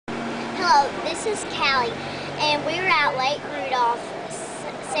Hello, this is Callie, and we're at Lake Rudolph,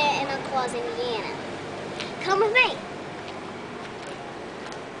 Santa Claus, Indiana. Come with me.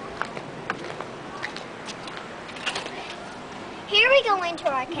 Here we go into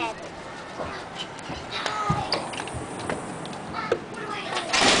our cabin.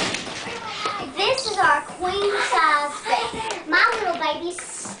 This is our queen-size bed. My little baby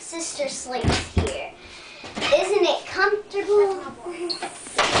sister sleeps here. Isn't it comfortable?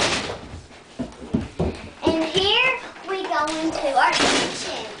 And here we go into our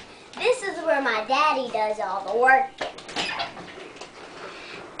kitchen. This is where my daddy does all the working.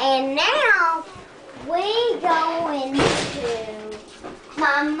 And now we go into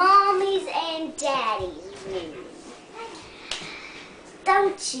my mommy's and daddy's room.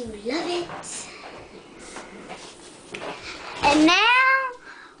 Don't you love it? And now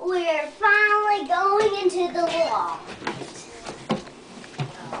we're finally going into the loft,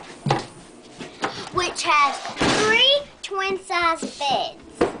 which has 3 twin-size beds.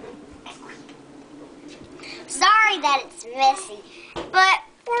 Sorry that it's messy, but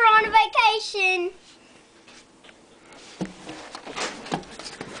we're on a vacation.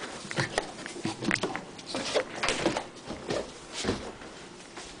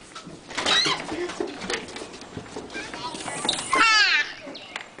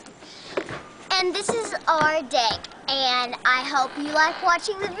 And this is our deck, and I hope you like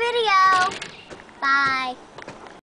watching the video. Bye.